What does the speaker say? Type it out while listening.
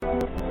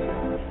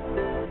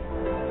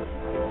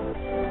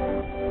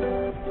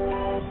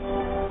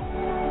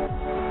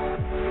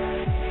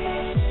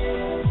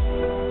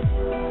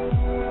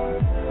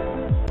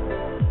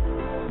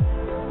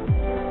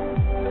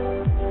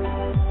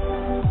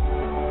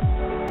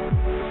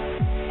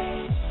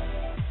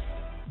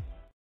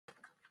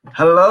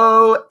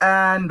Hello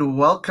and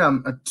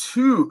welcome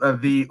to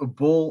the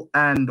Ball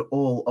and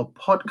All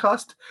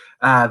podcast.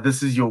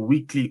 This is your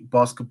weekly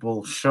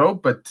basketball show,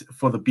 but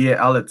for the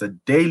BAL, it's a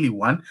daily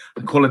one.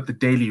 I call it the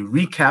Daily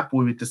Recap,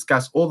 where we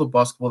discuss all the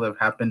basketball that have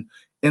happened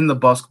in the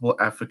Basketball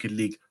Africa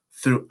League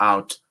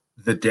throughout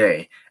the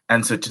day.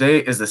 And so today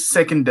is the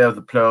second day of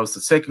the playoffs.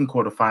 The second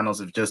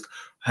quarterfinals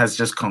has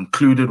just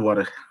concluded. What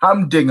a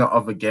humdinger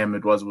of a game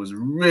it was. It was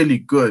really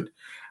good.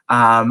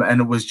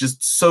 And it was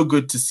just so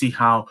good to see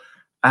how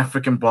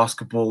African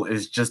basketball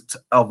is just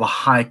of a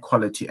high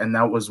quality, and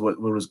that was what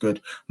was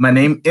good. My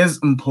name is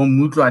Mpho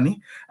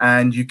Mutlani,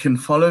 and you can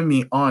follow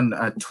me on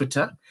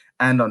Twitter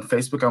and on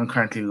Facebook. I'm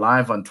currently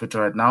live on Twitter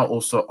right now,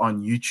 also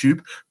on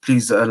YouTube.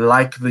 Please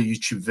like the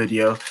YouTube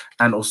video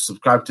and also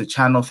subscribe to the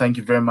channel. Thank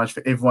you very much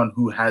for everyone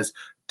who has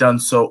done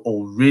so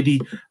already.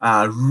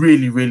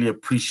 Really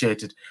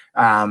appreciate it,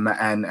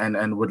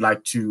 and would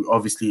like to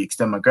obviously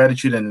extend my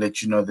gratitude and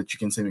let you know that you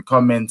can send me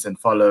comments and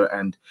follow,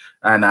 and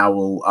I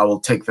will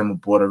take them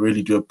aboard. I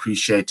really do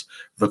appreciate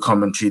the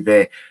commentary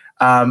there.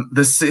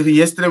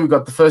 Yesterday we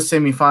got the first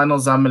semi-final.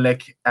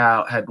 Zamalek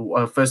had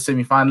a first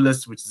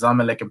semi-finalist, which is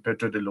Zamalek and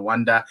Petro de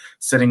Luanda,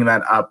 setting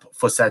that up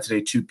for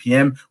Saturday 2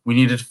 p.m. We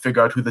needed to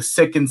figure out who the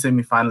second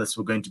semi-finalists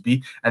were going to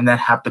be, and that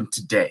happened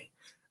today.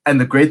 And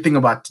the great thing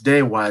about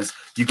today was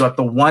you got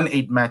the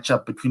 1-8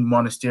 matchup between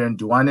Monastir and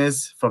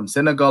Douanes from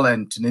Senegal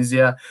and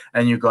Tunisia,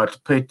 and you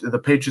got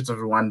the Patriots of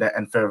Rwanda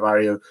and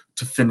Ferroviario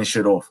to finish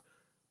it off.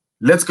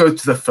 Let's go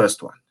to the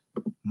first one.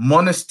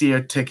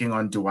 Monastir taking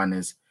on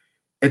Douanes.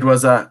 It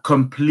was a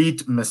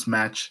complete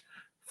mismatch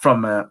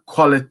from a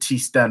quality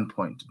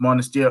standpoint.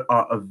 Monastir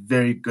are a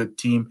very good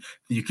team.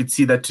 You could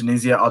see that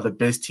Tunisia are the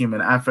best team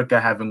in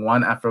Africa, having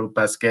won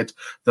AfroBasket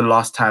the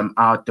last time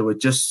out. They were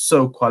just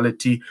so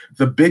quality.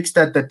 The big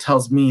stat that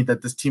tells me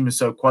that this team is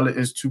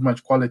too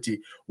much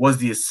quality was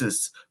the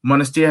assists.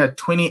 Monastir had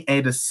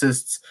 28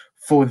 assists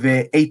for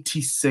their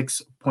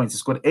 86 points. It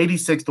scored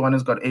 86. The one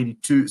has got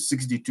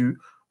 62.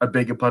 I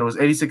beg your pardon. It was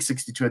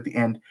 86-62 at the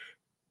end.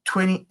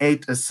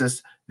 28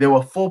 assists. There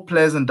were 4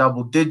 players in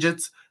double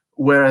digits,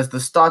 whereas the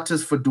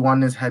starters for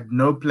Douanes had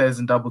no players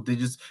in double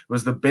digits. It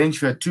was the bench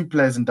who had 2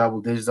 players in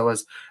double digits. That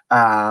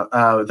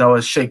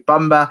was Sheikh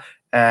Bamba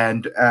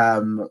and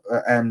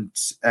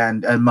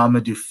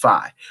Mamadou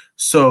Faye.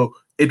 So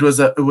it was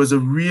a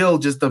real,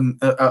 just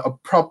a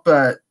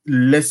proper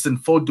lesson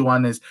for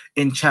Douanes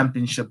in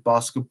championship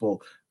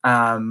basketball.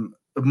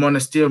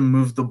 Monastir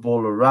moved the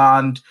ball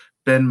around.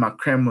 Ben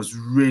Makrem was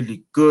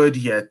really good.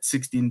 He had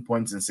 16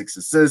 points and 6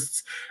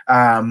 assists,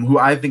 who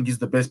I think is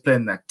the best player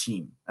in that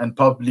team and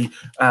probably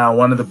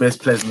one of the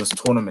best players in this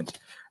tournament.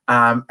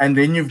 And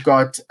then you've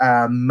got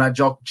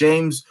Majok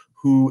James,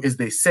 who is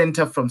the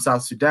center from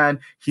South Sudan.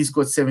 He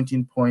scored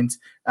 17 points,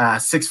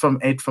 6 from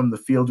 8 from the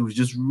field. He was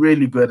just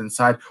really good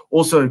inside.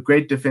 Also a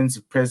great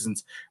defensive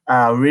presence,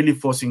 really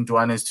forcing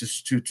Douanes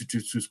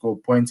to score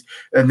points.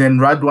 And then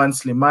Radwan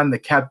Sliman, the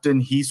captain,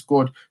 he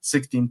scored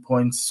 16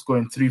 points,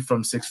 scoring 3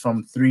 from 6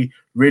 from 3.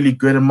 Really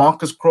good. And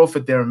Marcus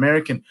Crawford, their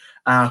American,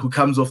 who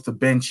comes off the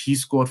bench, he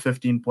scored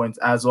 15 points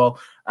as well.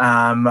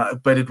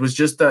 But it was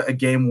just a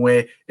game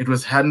where it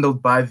was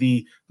handled by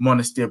the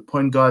Monastir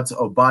point guards,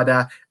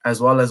 Obada, as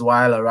well as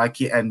Wael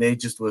Araki, and they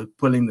just were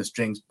pulling the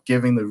strings,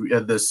 giving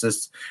the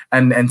assists,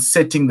 and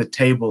setting the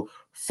table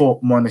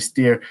for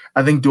Monastir.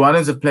 I think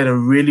Douanes have played a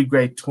really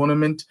great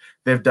tournament.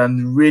 They've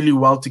done really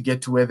well to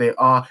get to where they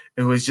are.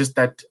 It was just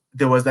that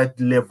there was that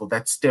level,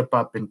 that step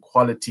up in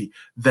quality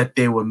that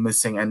they were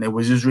missing, and it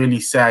was just really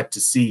sad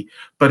to see.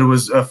 But it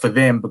was for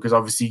them, because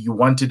obviously you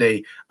wanted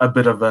a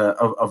bit of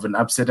an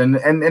upset, and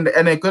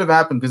it could have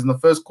happened, because in the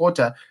first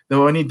quarter they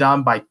were only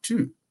down by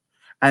 2.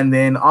 And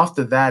then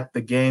after that, the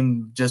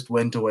game just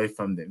went away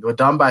from them. They were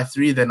down by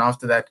 3. Then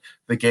after that,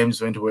 the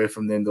games went away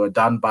from them. They were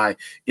down by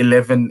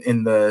 11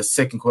 in the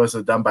second quarter,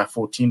 so down by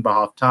 14 by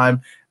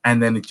halftime.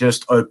 And then it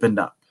just opened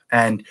up.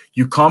 And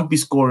you can't be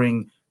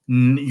scoring.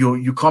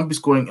 You can't be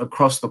scoring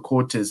across the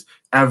quarters,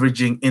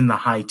 averaging in the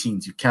high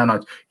teens. You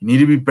cannot. You need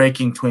to be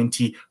breaking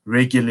 20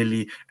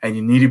 regularly, and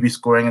you need to be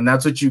scoring. And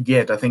that's what you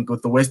get. I think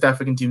with the West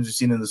African teams we've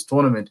seen in this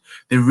tournament,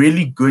 they're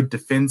really good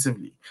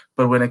defensively.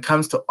 But when it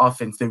comes to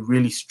offense, they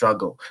really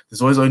struggle.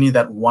 There's always only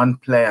that one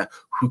player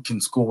who can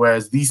score,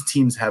 whereas these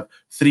teams have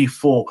 3,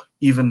 4,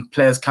 even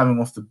players coming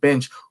off the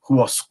bench who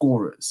are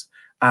scorers.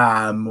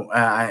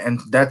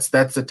 And that's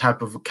the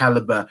type of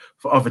caliber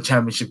of a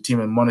championship team.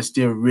 And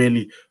Monastir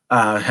really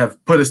have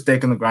put a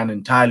stake in the ground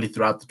entirely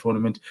throughout the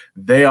tournament.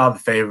 They are the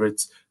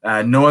favorites.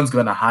 No one's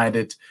going to hide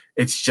it.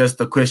 It's just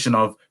a question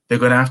of they're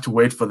going to have to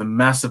wait for the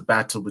massive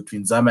battle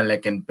between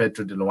Zamalek and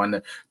Petro de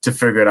Luanda to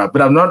figure it out.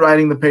 But I'm not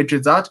writing the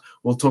Patriots out.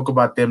 We'll talk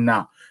about them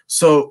now.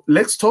 So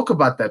let's talk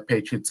about that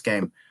Patriots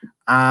game.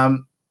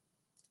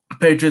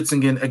 Patriots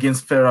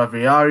against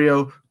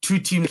Ferroviario. 2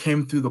 teams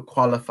came through the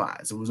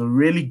qualifiers. It was a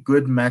really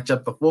good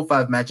matchup. The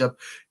 4-5 matchup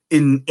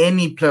in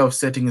any playoff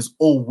setting is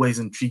always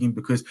intriguing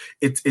because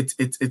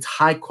it's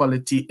high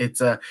quality.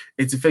 It's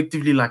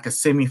effectively like a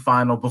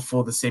semi-final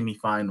before the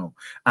semi-final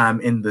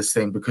in this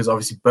thing, because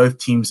obviously both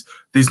teams,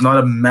 there's not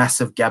a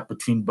massive gap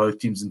between both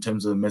teams in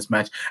terms of the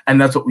mismatch, and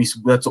that's what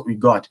we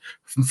got.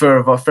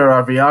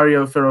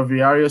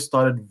 Ferroviario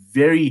started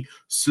very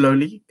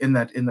slowly in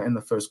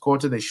the first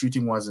quarter. Their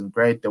shooting wasn't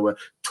great. They were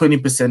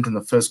 20% in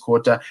the first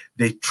quarter.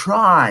 They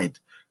tried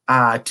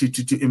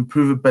to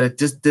improve it, but it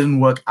just didn't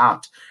work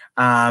out.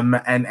 From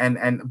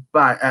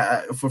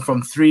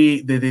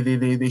three,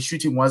 the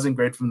shooting wasn't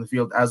great from the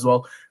field as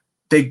well.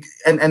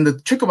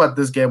 The trick about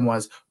this game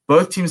was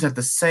both teams had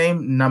the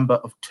same number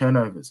of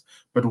turnovers,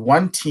 but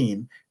one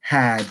team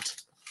had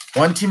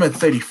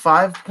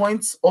 35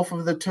 points off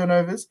of the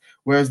turnovers,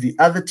 whereas the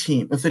other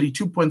team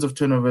 32 points of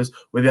turnovers,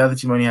 where the other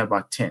team only had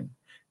about 10.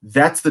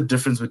 That's the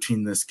difference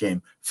between this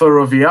game.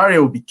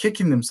 Ferroviario will be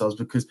kicking themselves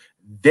because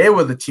they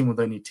were the team with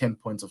only 10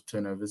 points of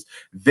turnovers.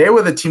 They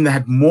were the team that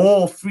had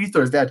more free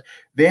throws. They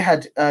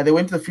went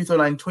to the free throw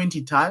line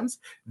 20 times.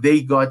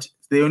 They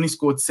only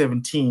scored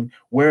 17,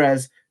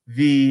 whereas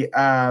the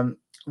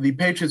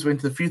Patriots went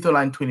to the free throw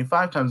line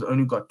 25 times,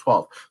 only got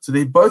 12. So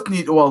they both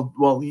need,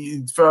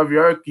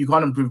 Ferroviario, you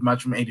can't improve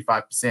much from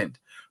 85%.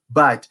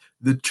 But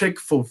the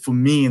trick for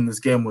me in this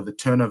game were the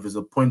turnovers,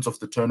 the points off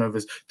the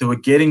turnovers. They were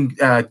getting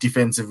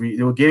offensive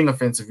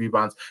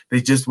rebounds.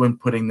 They just weren't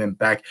putting them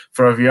back.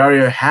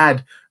 Ferroviario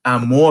had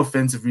more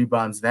offensive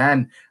rebounds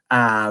than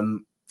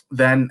the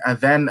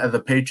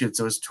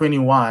Patriots. It was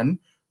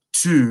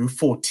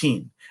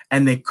 21-14.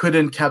 And they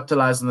couldn't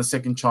capitalize on the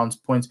second chance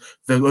points.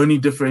 The only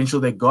differential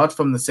they got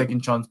from the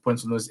second chance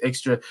points from those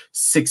extra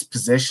 6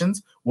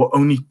 possessions were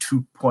only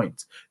 2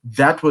 points.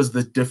 That was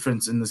the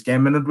difference in this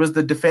game. And it was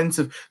the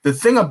defensive. The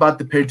thing about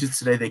the Patriots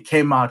today, they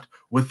came out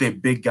with their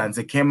big guns.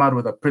 They came out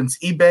with a Prince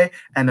Ibe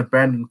and a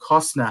Brandon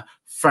Costner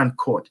front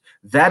court.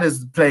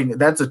 That's a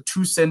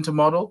 2-center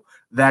model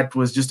that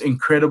was just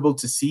incredible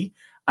to see.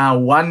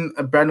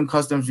 Brandon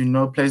Costner, as you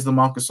know, plays the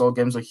Marc Gasol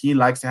game, so he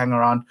likes to hang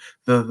around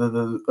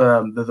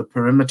the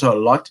perimeter a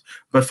lot.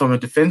 But from a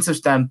defensive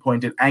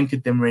standpoint, it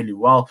anchored them really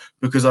well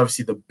because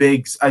obviously the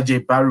bigs,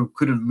 Ajay Baru,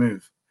 couldn't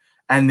move.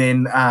 And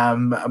then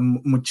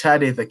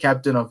Muchade, the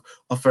captain of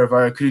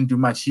Ferroviario, couldn't do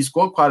much. He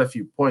scored quite a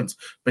few points,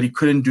 but he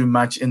couldn't do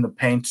much in the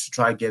paint to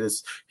try to get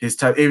his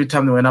time. Every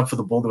time they went up for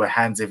the ball, there were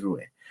hands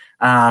everywhere.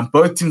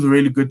 Both teams were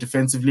really good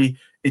defensively.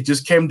 It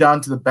just came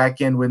down to the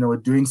back end when they were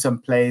doing some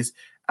plays.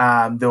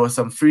 There were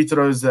some free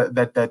throws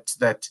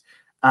that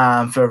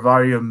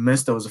Ferroviario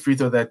missed. There was a free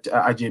throw that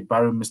Ajay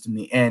Baru missed in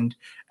the end,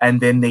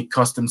 and then they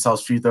cost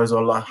themselves free throws.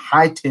 A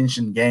high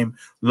tension game,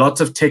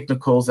 lots of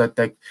technicals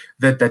that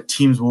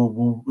teams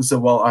will. So,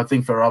 well, I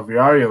think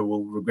Ferroviario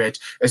will regret,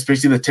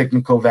 especially the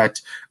technical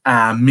that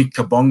Mick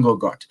Kabongo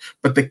got.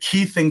 But the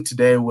key thing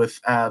today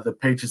with the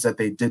Patriots that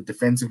they did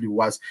defensively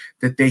was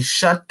that they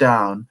shut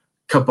down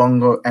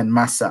Kabongo and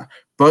Massa.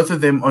 Both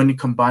of them only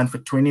combined for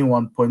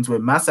 21 points, where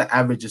Massa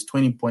averages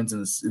 20 points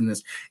in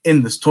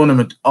this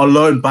tournament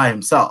alone by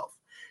himself.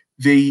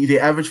 They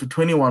averaged for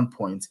 21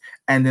 points,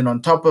 and then on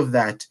top of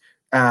that,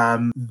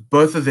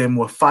 both of them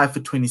were 5 for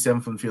 27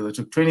 from the field. They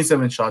took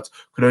 27 shots,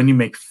 could only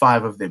make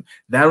 5 of them.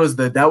 That was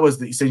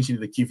essentially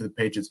the key for the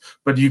Patriots.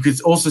 But you could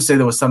also say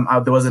there was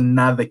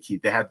another key.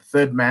 They had the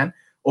third man,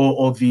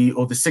 or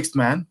the sixth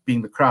man,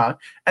 being the crowd,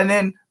 and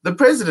then the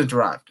president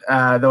arrived.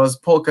 There was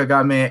Paul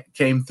Kagame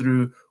came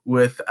through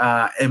with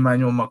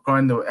Emmanuel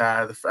Macron.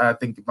 I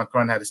think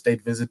Macron had a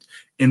state visit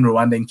in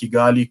Rwanda, in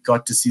Kigali,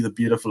 got to see the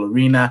beautiful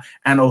arena,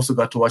 and also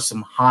got to watch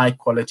some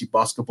high-quality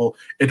basketball.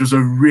 It was a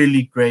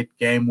really great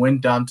game,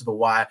 went down to the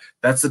wire.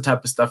 That's the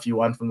type of stuff you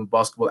want from the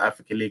Basketball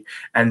Africa League,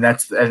 and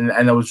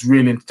it was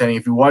really entertaining.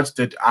 If you watched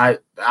it, I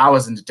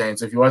was entertained.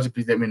 So if you watched it,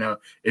 please let me know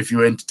if you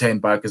were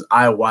entertained by it, because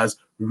I was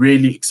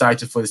really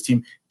excited for this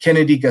team.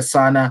 Kennedy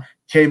Gasana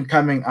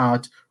coming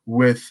out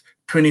with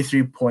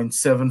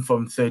 23.7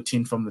 from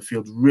 13 from the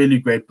field. Really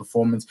great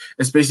performance,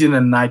 especially in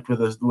a night where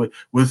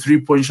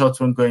 3-point shots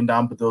weren't going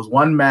down. But there was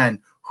one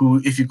man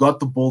who, if you got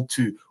the ball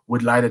to,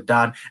 would light it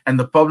down. And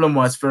the problem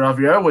was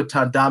Ferroviario were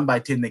down by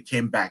 10, they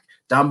came back.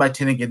 Down by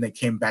 10 again, they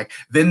came back.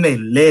 Then they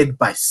led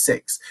by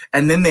 6.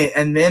 And then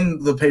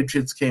the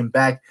Patriots came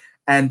back.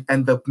 And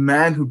the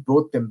man who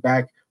brought them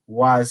back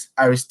was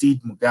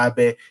Aristide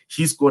Mugabe.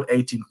 He scored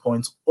 18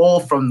 points, all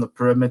from the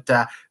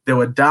perimeter. They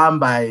were down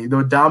by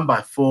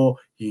 4.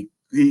 They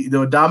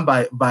were down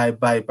by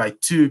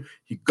 2.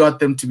 He got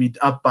them to be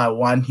up by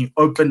 1. He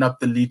opened up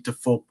the lead to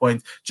 4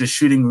 points, just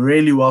shooting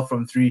really well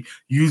from 3,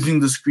 using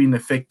the screen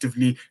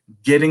effectively,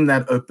 getting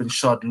that open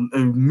shot,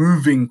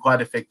 moving quite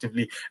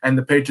effectively. And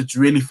the Patriots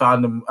really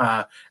found him.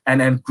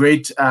 And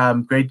great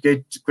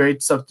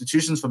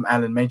substitutions from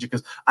Alan Major,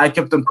 because I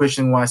kept on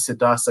questioning why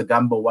Sedar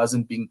Sagamba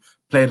wasn't being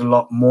played a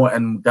lot more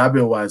and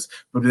Mugabe was.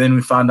 But then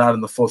we found out in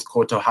the fourth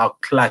quarter how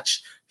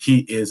clutch he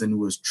is, and he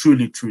was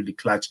truly, truly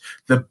clutch.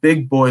 The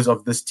big boys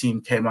of this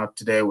team came out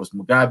today. Was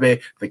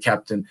Mugabe, the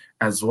captain,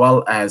 as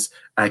well as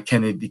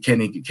Kenneth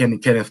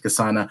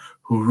Kasana,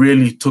 who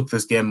really took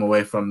this game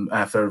away from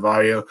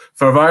Ferroviario.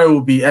 Ferroviario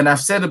will be, and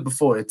I've said it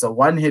before, it's a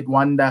one-hit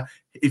wonder.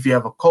 If you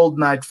have a cold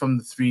night from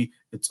the three,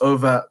 it's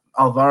over.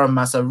 Alvaro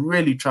Massa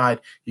really tried.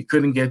 He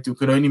couldn't get to,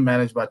 could only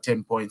manage about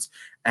 10 points.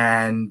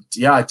 And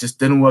yeah, it just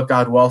didn't work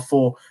out well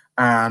for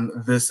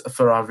this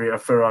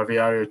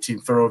Ferroviario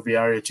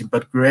team,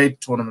 but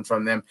great tournament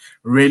from them.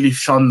 Really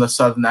shone the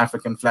Southern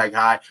African flag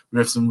high. We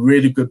have some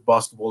really good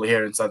basketball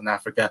here in Southern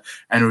Africa,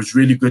 and it was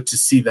really good to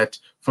see that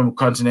from a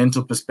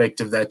continental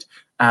perspective that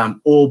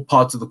all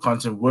parts of the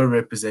continent were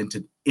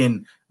represented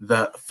in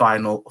the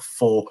Final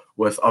Four.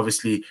 With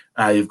obviously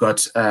you've got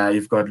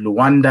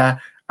Luanda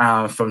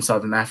from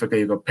Southern Africa,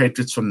 you've got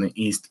Patriots from the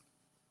East.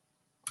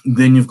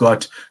 Then you've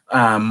got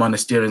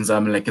Monastir and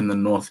Zamalek in the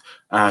north.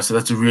 So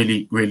that's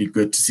really, really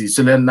good to see.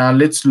 So then now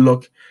let's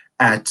look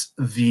at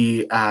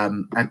the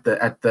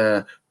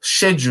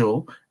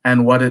schedule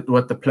and what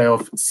the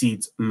playoff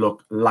seeds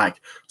look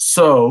like.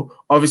 So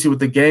obviously with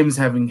the games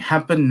having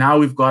happened, now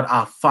we've got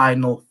our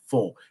Final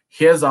Four.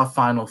 Here's our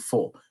Final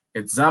Four.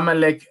 It's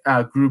Zamalek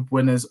group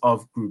winners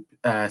of Group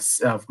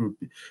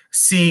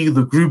C,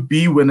 the Group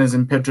B winners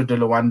in Petro de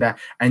Luanda,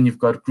 and you've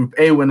got Group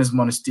A winners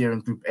Monastir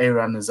and Group A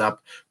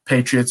runners-up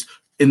Patriots.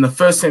 In the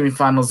first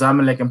semi-final,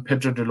 Zamalek and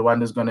Petro de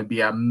Luanda is going to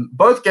be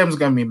both games are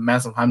going to be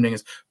massive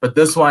humdingers, but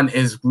this one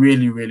is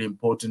really, really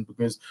important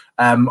because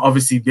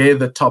obviously they're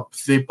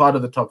part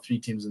of the top three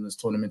teams in this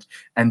tournament,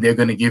 and they're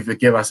going to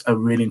give us a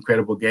really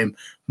incredible game.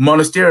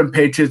 Monastir and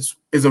Patriots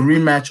is a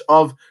rematch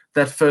of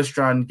that first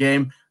round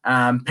game.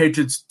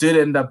 Patriots did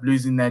end up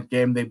losing that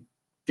game. They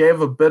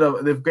gave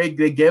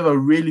a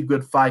really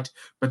good fight,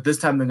 but this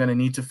time they're going to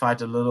need to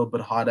fight a little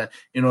bit harder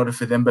in order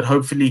for them. But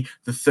hopefully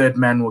the third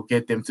man will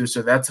get them through.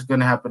 So that's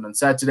going to happen on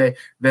Saturday.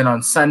 Then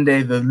on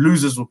Sunday, the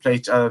losers will play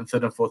each other in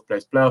third and fourth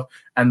place playoff,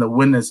 and the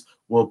winners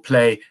will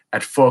play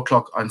at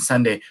 4:00 on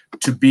Sunday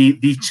to be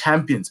the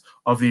champions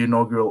of the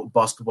inaugural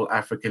Basketball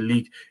Africa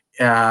League.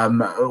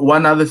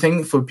 One other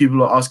thing for people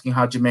who are asking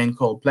how Jermaine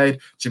Cole played,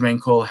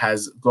 Jermaine Cole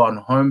has gone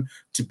home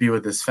to be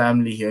with his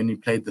family. He only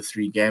played the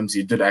 3 games.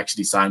 He did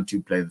actually sign to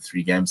play the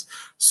 3 games.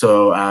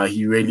 So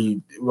he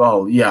really,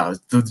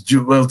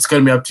 it's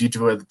going to be up to you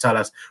to tell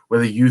us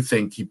whether you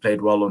think he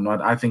played well or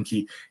not. I think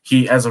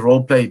he as a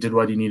role player, did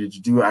what he needed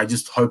to do. I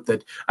just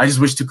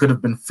wish he could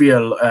have been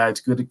freer,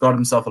 could have got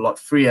himself a lot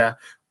freer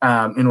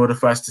in order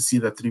for us to see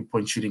the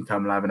 3-point shooting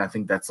come live. And I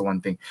think that's the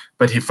one thing.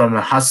 But from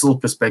a hustle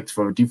perspective,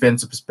 from a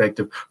defensive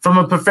perspective, from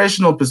a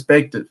professional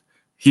perspective,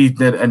 he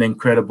did an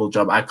incredible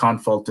job. I can't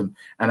fault him,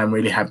 and I'm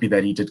really happy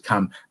that he did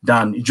come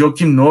down.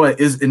 Joachim Noah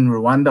is in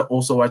Rwanda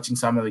also watching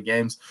some of the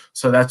games,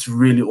 so that's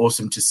really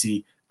awesome to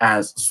see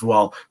as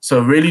well.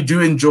 So really do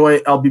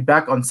enjoy. I'll be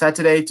back on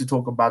Saturday to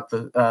talk about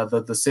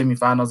the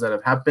semi-finals that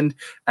have happened,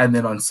 and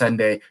then on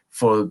Sunday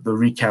for the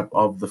recap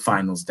of the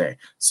finals day.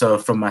 So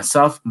from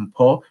myself,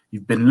 Mpho,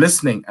 you've been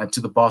listening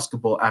to the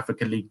Basketball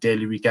Africa League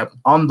Daily Recap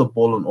on the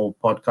Ball and All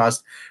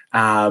podcast.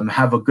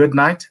 Have a good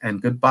night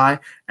and goodbye.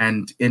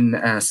 And in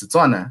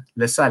Setswana,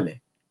 le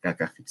sale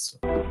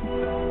kakafiso.